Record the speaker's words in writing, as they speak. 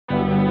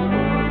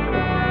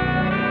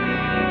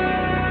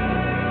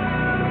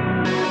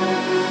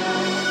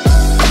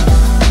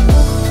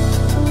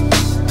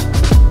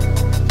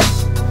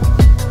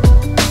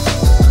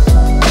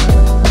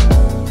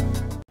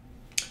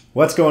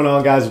What's going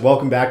on, guys?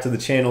 Welcome back to the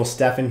channel.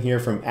 Stefan here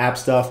from App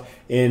Stuff.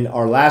 In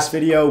our last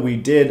video, we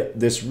did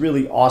this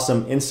really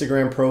awesome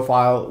Instagram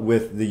profile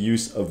with the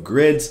use of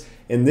grids.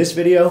 In this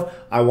video,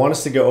 I want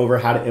us to go over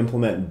how to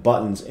implement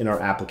buttons in our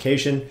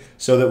application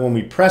so that when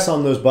we press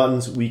on those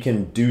buttons, we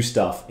can do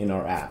stuff in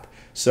our app.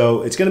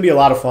 So it's going to be a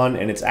lot of fun,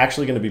 and it's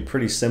actually going to be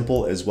pretty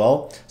simple as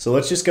well. So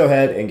let's just go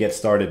ahead and get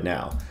started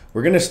now.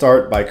 We're going to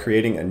start by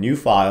creating a new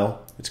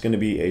file. It's going to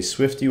be a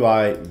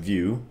SwiftUI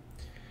view.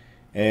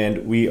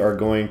 And we are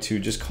going to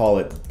just call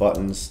it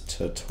buttons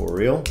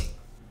tutorial.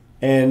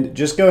 And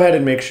just go ahead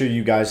and make sure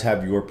you guys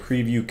have your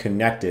preview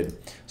connected.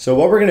 So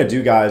what we're going to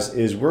do, guys,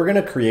 is we're going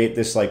to create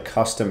this like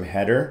custom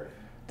header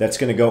that's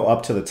going to go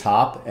up to the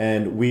top,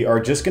 and we are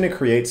just going to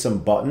create some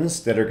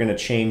buttons that are going to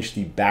change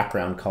the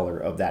background color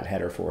of that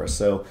header for us.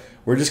 So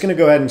we're just going to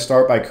go ahead and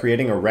start by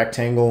creating a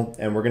rectangle,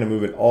 and we're going to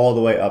move it all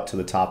the way up to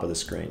the top of the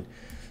screen.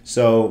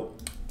 So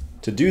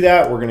to do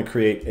that, we're going to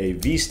create a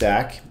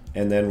VStack.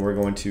 And then we're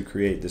going to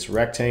create this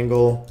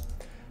rectangle.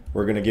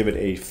 We're going to give it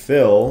a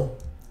fill.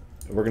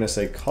 We're going to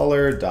say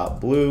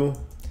color.blue,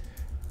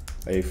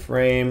 a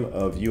frame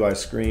of UI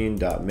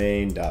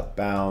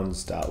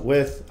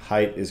screen.main.bounds.width.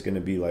 Height is going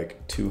to be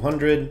like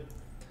 200.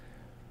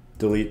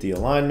 Delete the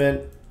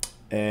alignment.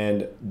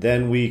 And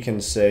then we can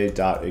say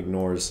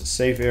 .ignores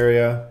safe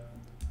area.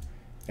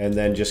 And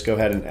then just go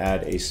ahead and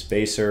add a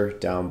spacer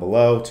down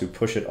below to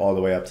push it all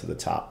the way up to the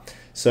top.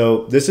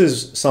 So this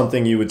is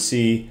something you would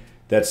see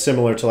that's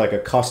similar to like a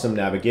custom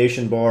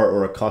navigation bar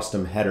or a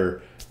custom header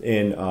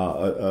in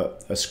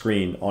a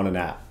screen on an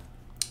app.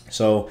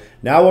 So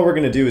now what we're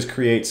going to do is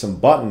create some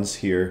buttons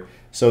here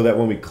so that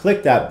when we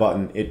click that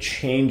button, it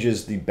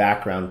changes the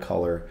background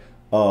color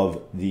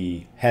of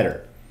the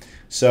header.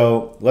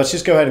 So let's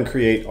just go ahead and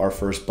create our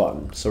first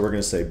button. So we're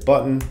going to say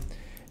button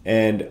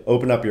and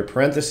open up your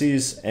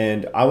parentheses.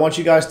 And I want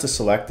you guys to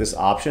select this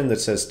option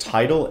that says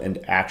title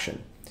and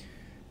action.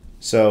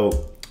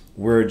 So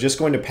we're just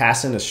going to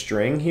pass in a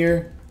string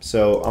here.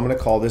 So I'm going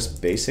to call this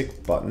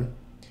basic button.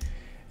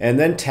 And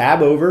then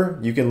tab over,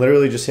 you can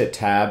literally just hit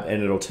tab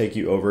and it'll take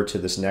you over to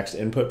this next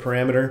input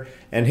parameter,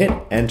 and hit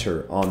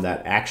enter on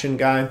that action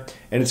guy.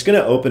 And it's going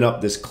to open up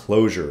this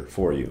closure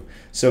for you.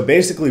 So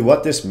basically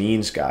what this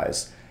means,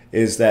 guys,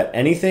 is that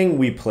anything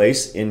we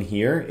place in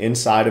here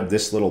inside of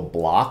this little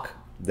block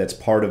that's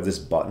part of this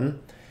button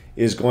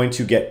is going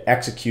to get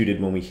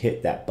executed when we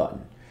hit that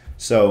button.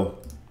 So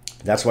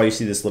that's why you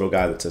see this little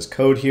guy that says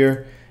code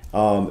here.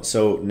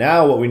 So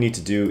now what we need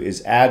to do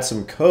is add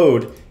some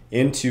code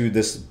into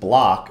this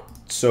block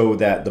so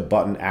that the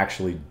button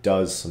actually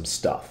does some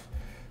stuff.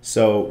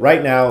 So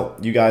right now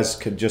you guys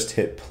could just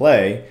hit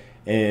play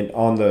and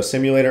on the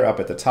simulator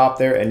up at the top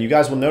there, and you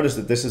guys will notice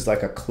that this is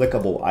like a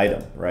clickable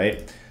item,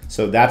 right?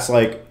 So that's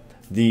like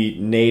the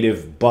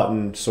native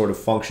button sort of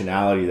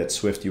functionality that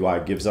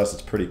SwiftUI gives us.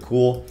 It's pretty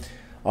cool.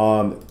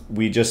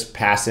 We just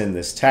pass in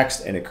this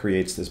text and it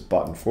creates this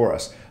button for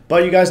us.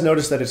 But you guys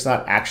notice that it's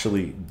not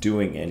actually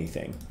doing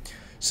anything.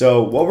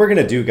 So what we're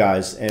gonna do,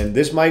 guys, and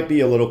this might be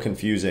a little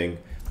confusing,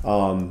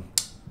 and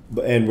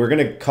we're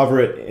gonna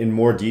cover it in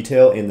more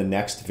detail in the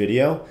next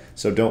video,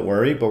 so don't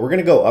worry, but we're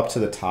gonna go up to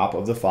the top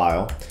of the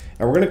file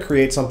and we're gonna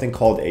create something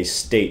called a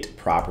state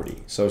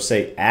property. So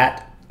say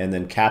 @ and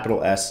then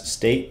capital S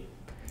state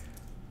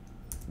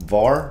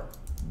var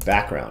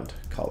background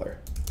color.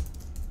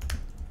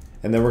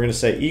 And then we're gonna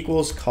say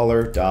equals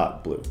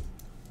color.blue.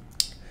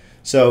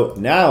 So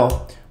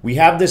now we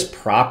have this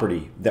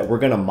property that we're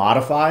going to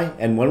modify,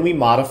 and when we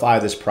modify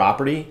this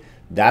property,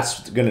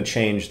 that's going to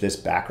change this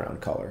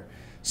background color.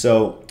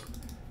 So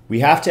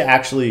we have to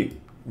actually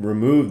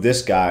remove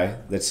this guy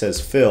that says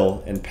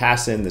fill and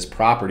pass in this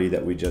property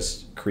that we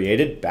just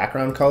created,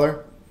 background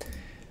color.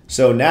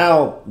 So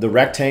now the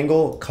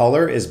rectangle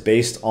color is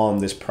based on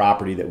this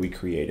property that we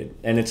created,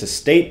 and it's a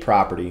state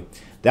property.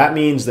 That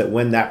means that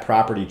when that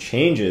property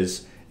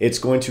changes, it's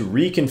going to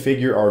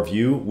reconfigure our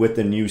view with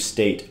the new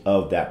state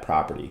of that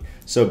property.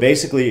 So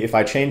basically, if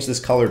I change this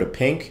color to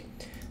pink,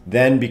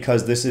 then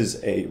because this is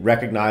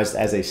recognized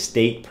as a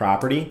state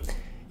property,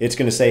 it's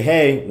going to say,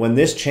 hey, when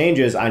this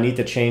changes, I need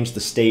to change the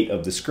state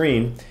of the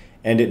screen.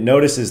 And it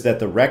notices that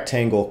the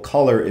rectangle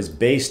color is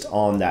based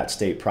on that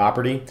state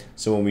property.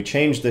 So when we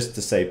change this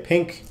to say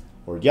pink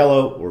or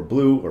yellow or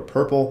blue or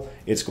purple,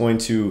 it's going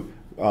to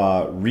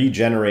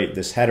regenerate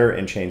this header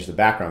and change the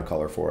background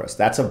color for us.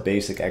 That's a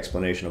basic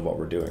explanation of what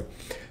we're doing.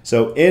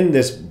 So in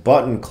this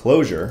button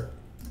closure,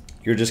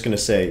 you're just going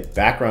to say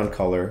background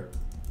color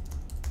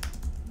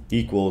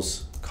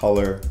equals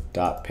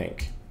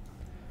color.pink.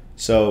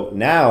 So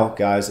now,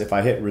 guys, if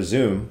I hit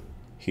resume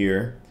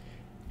here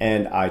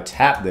and I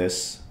tap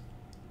this,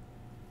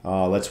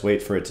 let's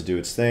wait for it to do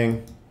its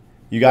thing.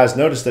 You guys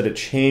notice that it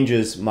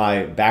changes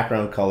my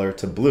background color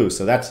to blue.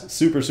 So that's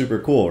super, super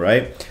cool,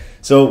 right?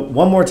 So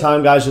one more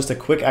time, guys, just a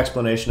quick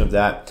explanation of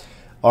that.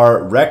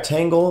 Our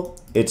rectangle,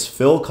 its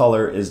fill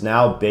color is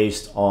now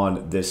based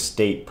on this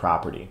state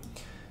property.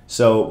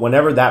 So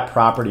whenever that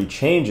property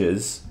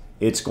changes,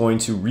 it's going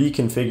to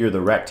reconfigure the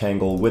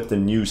rectangle with the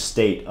new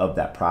state of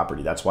that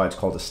property. That's why it's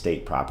called a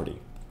state property.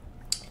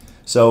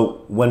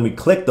 So when we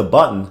click the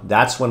button,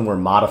 that's when we're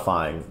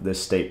modifying this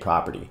state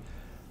property.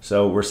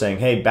 So we're saying,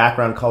 hey,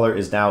 background color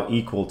is now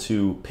equal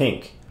to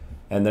pink.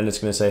 And then it's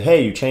going to say,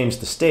 hey, you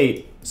changed the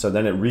state. So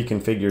then it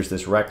reconfigures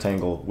this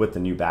rectangle with the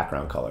new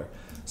background color.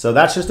 So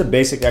that's just a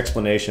basic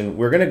explanation.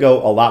 We're going to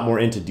go a lot more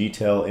into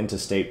detail into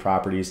state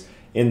properties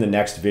in the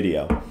next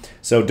video.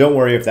 So don't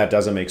worry if that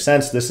doesn't make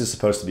sense. This is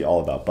supposed to be all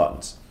about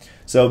buttons.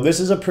 So this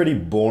is a pretty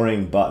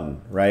boring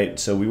button, right?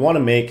 So we want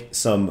to make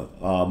some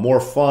more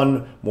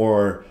fun,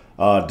 more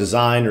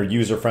design or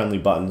user-friendly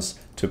buttons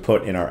to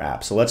put in our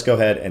app. So let's go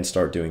ahead and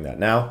start doing that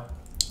now.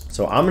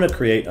 So I'm going to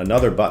create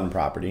another button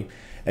property,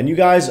 and you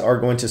guys are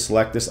going to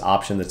select this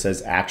option that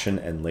says action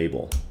and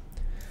label.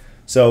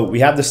 So we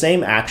have the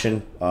same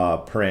action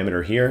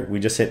parameter here. We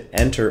just hit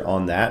enter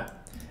on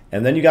that.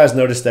 And then you guys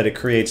notice that it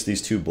creates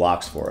these two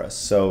blocks for us.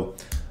 So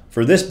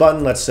for this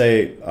button, let's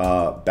say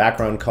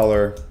background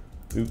color,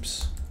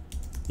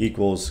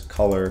 equals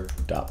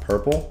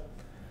color.purple.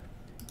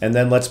 And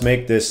then let's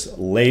make this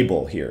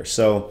label here.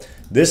 So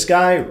this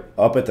guy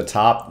up at the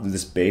top,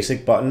 this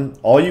basic button,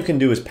 all you can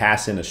do is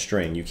pass in a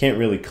string. You can't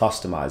really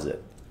customize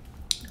it.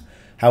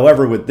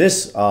 However, with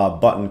this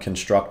button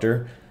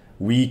constructor,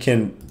 we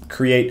can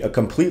create a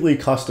completely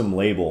custom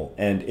label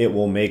and it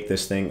will make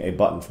this thing a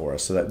button for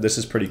us. So this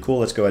is pretty cool.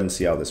 Let's go ahead and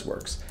see how this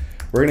works.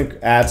 We're going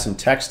to add some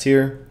text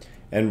here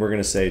and we're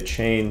going to say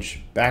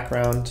change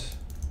background.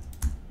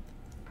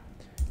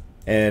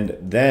 And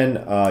then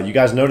you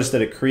guys notice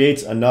that it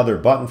creates another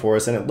button for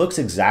us and it looks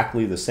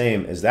exactly the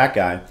same as that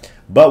guy,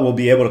 but we'll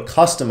be able to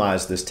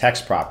customize this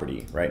text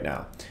property right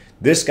now.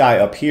 This guy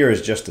up here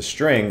is just a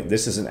string.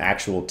 This is an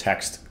actual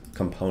text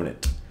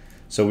component.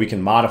 So we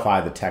can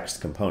modify the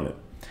text component.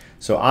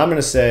 So I'm going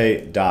to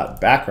say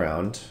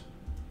 .background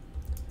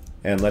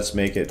and let's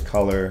make it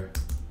color.purple.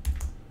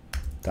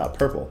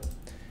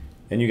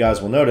 And you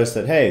guys will notice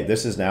that, hey,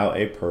 this is now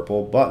a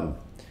purple button.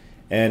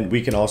 And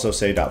we can also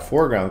say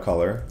 .foreground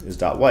color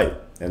is .white,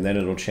 and then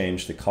it'll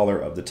change the color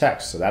of the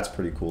text. So that's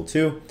pretty cool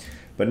too.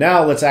 But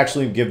now let's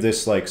actually give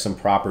this like some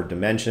proper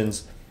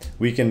dimensions.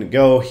 We can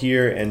go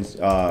here and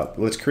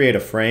let's create a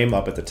frame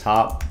up at the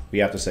top. We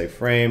have to say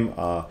frame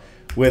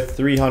width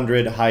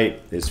 300,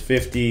 height is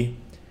 50,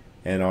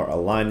 and our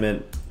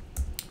alignment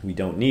we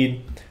don't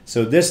need.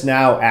 So this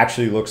now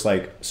actually looks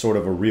like sort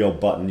of a real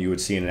button you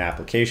would see in an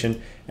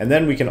application. And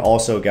then we can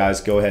also, guys,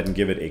 go ahead and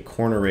give it a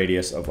corner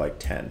radius of like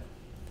 10.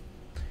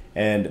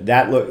 And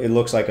it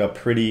looks like a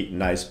pretty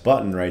nice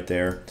button right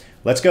there.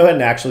 Let's go ahead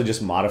and actually just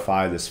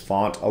modify this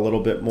font a little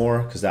bit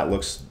more because that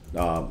looks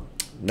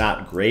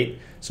not great.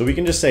 So we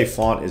can just say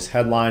font is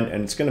headline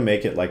and it's going to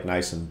make it like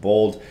nice and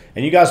bold.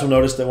 And you guys will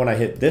notice that when I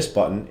hit this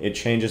button, it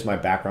changes my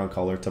background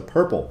color to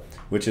purple,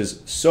 which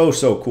is so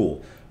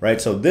cool,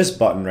 right? So this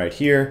button right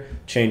here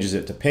changes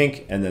it to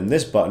pink, and then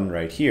this button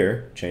right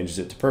here changes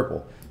it to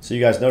purple. So you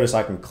guys notice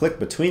I can click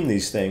between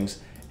these things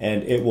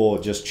and it will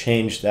just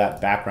change that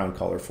background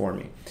color for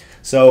me.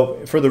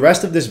 So for the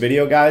rest of this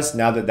video, guys,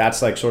 now that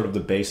that's like sort of the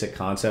basic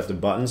concept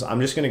of buttons, I'm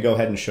just going to go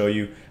ahead and show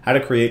you how to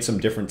create some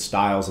different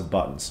styles of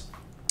buttons.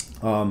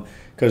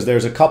 Because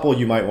there's a couple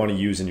you might want to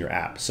use in your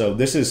app. So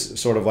this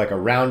is sort of like a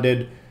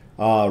rounded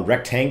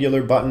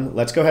rectangular button.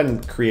 Let's go ahead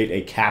and create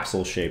a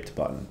capsule shaped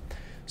button.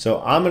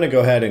 So I'm going to go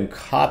ahead and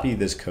copy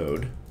this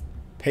code,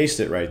 paste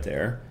it right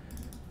there.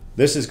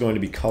 This is going to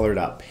be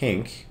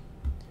color.pink.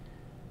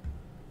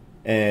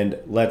 And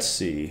let's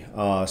see.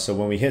 So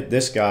when we hit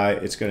this guy,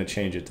 it's going to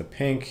change it to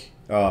pink.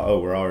 Oh,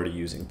 we're already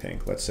using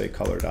pink. Let's say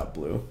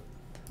color.blue.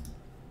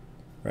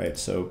 Right,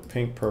 so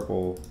pink,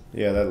 purple,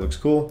 yeah, that looks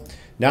cool.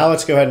 Now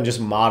let's go ahead and just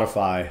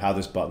modify how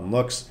this button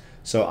looks.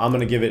 So I'm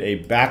going to give it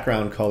a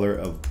background color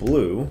of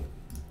blue.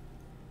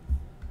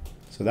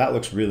 So that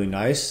looks really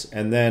nice.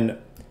 And then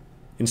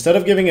instead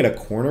of giving it a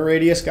corner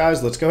radius,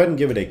 guys, let's go ahead and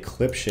give it a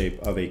clip shape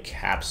of a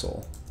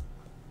capsule.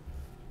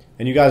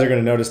 And you guys are going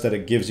to notice that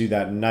it gives you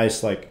that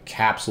nice like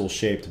capsule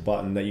shaped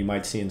button that you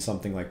might see in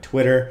something like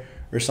Twitter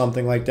or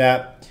something like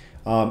that.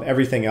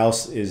 Everything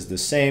else is the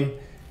same.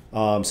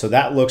 So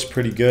that looks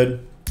pretty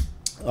good.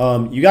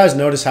 You guys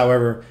notice,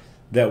 however,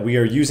 that we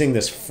are using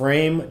this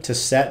frame to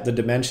set the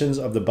dimensions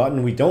of the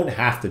button. We don't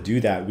have to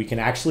do that. We can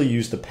actually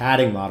use the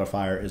padding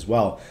modifier as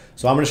well.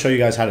 So I'm going to show you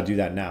guys how to do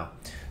that now.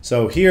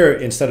 So here,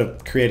 instead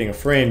of creating a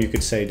frame, you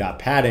could say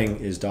 .padding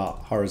is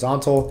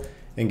 .horizontal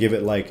and give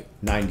it like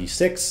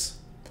 96,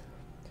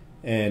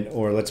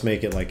 or let's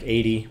make it like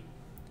 80.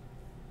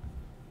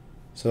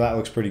 So that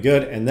looks pretty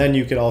good. And then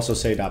you could also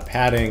say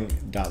 .padding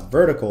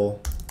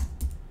 .vertical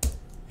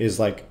is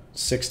like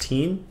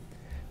 16.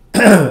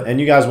 And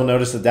you guys will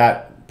notice that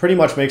that pretty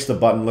much makes the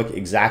button look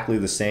exactly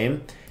the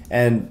same.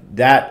 And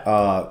that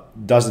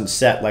doesn't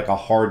set like a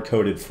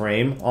hard-coded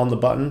frame on the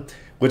button,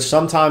 which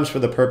sometimes for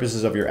the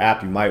purposes of your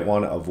app you might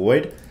want to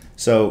avoid.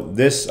 So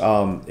this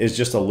is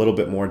just a little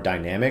bit more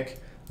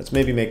dynamic. Let's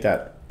maybe make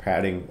that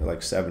padding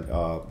like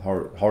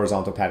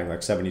horizontal padding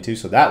like 72.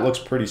 So that looks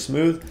pretty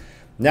smooth.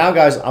 Now,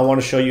 guys, I want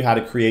to show you how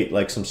to create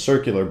like some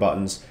circular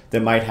buttons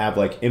that might have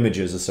like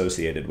images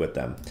associated with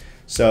them.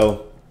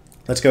 So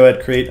let's go ahead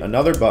and create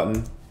another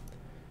button.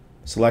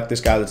 select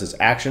this guy that says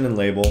action and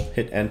label,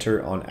 hit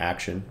enter on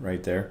action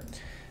right there.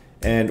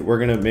 And we're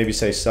gonna maybe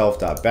say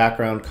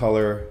self.background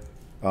color.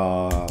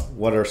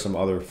 What are some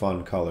other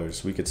fun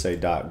colors? We could say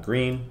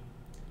 .green.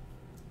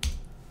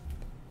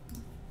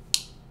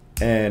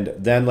 And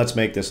then let's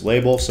make this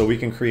label so we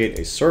can create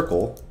a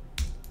circle.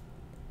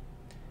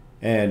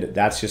 And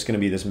that's just gonna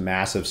be this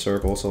massive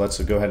circle. So let's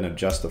go ahead and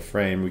adjust the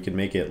frame. We can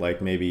make it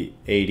like maybe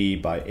 80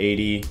 by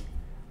 80.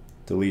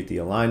 Delete the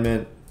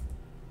alignment.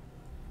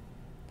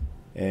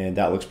 And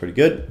that looks pretty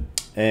good.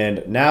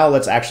 And now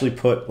let's actually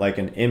put like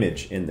an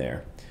image in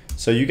there.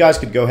 So you guys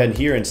could go ahead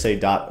here and say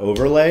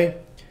 .overlay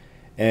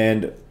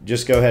and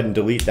just go ahead and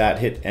delete that,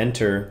 hit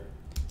enter.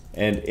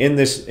 And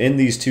within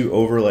these two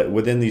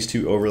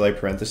overlay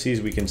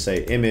parentheses, we can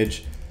say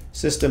image,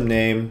 system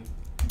name,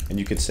 and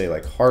you could say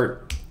like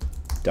heart,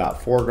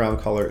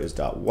 foreground color is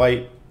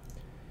white.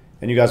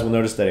 And you guys will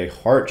notice that a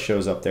heart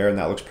shows up there and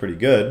that looks pretty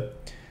good.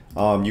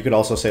 You could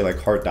also say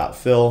like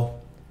heart.fill,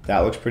 that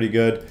looks pretty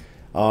good.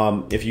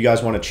 If you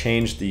guys want to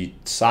change the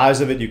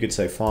size of it, you could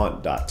say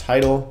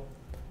font.title,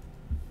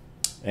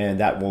 and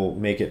that will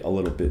make it a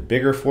little bit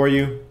bigger for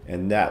you,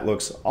 and that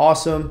looks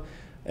awesome.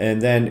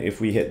 And then if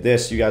we hit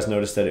this, you guys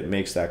notice that it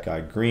makes that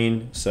guy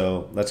green.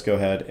 So let's go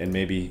ahead and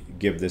maybe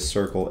give this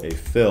circle a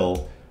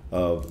fill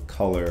of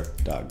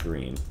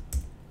color.green.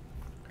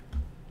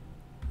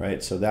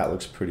 Right, so that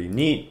looks pretty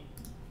neat.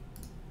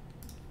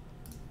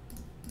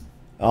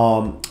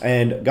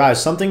 And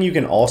guys, something you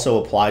can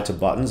also apply to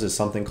buttons is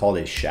something called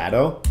a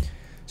shadow.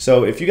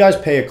 So if you guys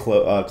pay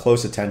a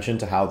close attention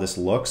to how this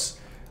looks,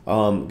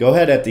 go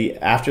ahead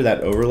after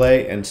that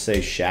overlay and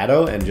say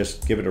shadow and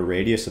just give it a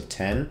radius of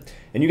 10.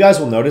 And you guys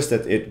will notice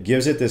that it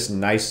gives it this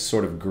nice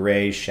sort of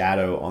gray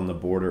shadow on the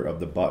border of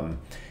the button.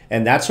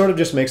 And that sort of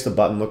just makes the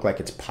button look like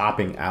it's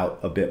popping out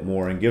a bit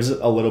more and gives it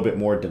a little bit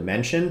more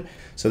dimension.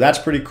 So that's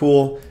pretty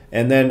cool.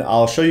 And then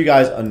I'll show you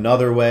guys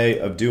another way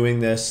of doing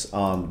this.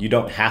 You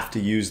don't have to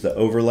use the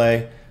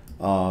overlay.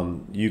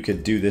 You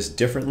could do this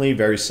differently,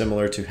 very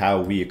similar to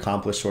how we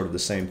accomplish sort of the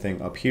same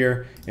thing up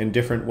here in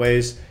different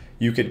ways.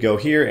 You could go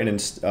here and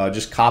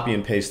just copy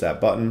and paste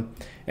that button.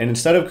 And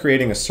instead of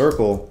creating a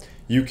circle,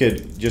 you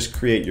could just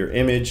create your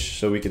image.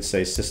 So we could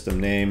say system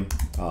name,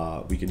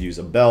 we could use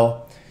a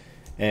bell.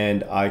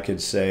 And I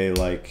could say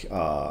like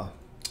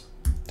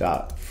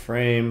dot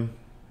frame,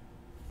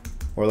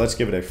 or let's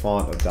give it a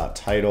font of dot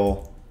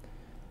title,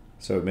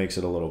 so it makes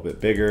it a little bit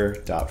bigger,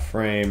 dot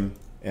frame,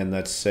 and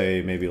let's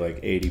say maybe like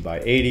 80 by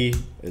 80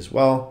 as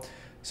well.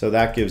 So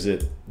that gives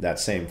it that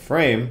same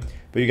frame.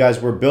 But you guys,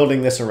 we're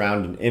building this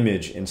around an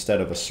image instead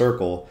of a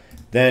circle.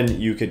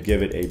 Then you could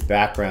give it a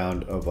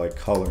background of like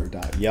color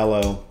dot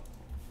yellow,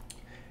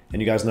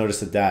 and you guys notice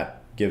that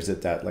that gives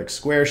it that like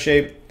square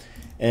shape.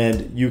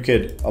 And you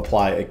could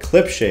apply a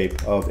clip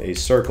shape of a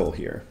circle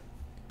here,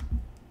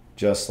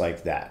 just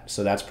like that.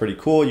 So that's pretty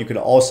cool. You could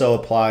also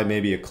apply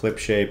maybe a clip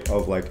shape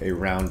of like a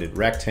rounded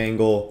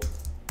rectangle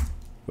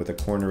with a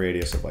corner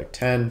radius of like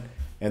 10.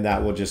 And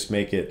that will just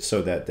make it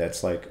so that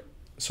that's like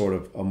sort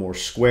of a more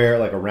square,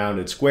 like a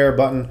rounded square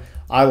button.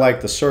 I like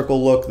the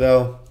circle look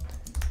though.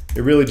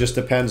 It really just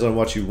depends on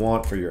what you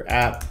want for your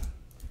app.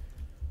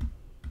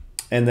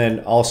 And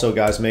then also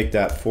guys, make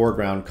that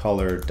foreground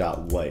color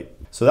 .white.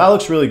 So that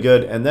looks really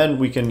good. And then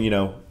we can,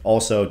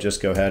 also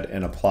just go ahead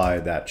and apply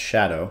that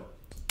shadow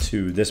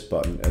to this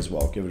button as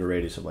well. Give it a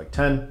radius of like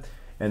 10,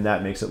 and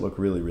that makes it look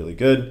really, really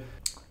good.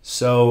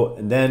 So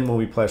then when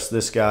we press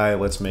this guy,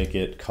 let's make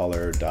it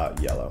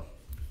color.yellow.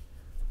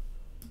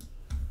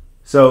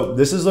 So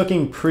this is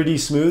looking pretty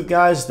smooth,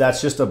 guys.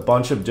 That's just a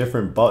bunch of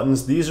different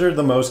buttons. These are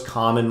the most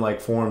common like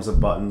forms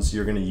of buttons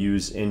you're gonna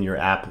use in your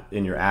app,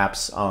 in your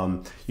apps.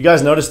 You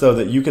guys notice though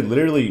that you could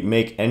literally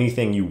make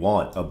anything you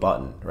want a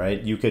button,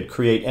 right? You could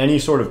create any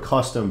sort of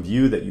custom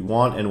view that you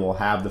want and will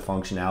have the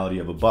functionality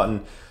of a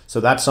button.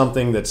 So that's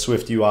something that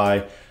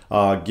SwiftUI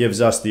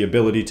gives us the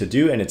ability to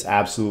do, and it's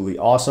absolutely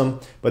awesome.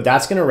 But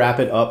that's gonna wrap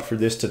it up for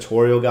this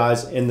tutorial,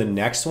 guys. In the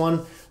next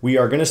one, we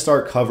are gonna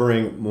start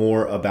covering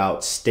more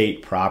about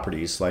state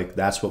properties. Like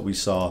that's what we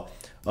saw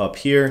up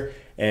here,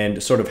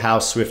 and sort of how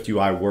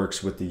SwiftUI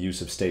works with the use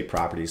of state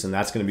properties. And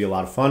that's gonna be a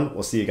lot of fun.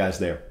 We'll see you guys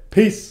there.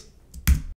 Peace.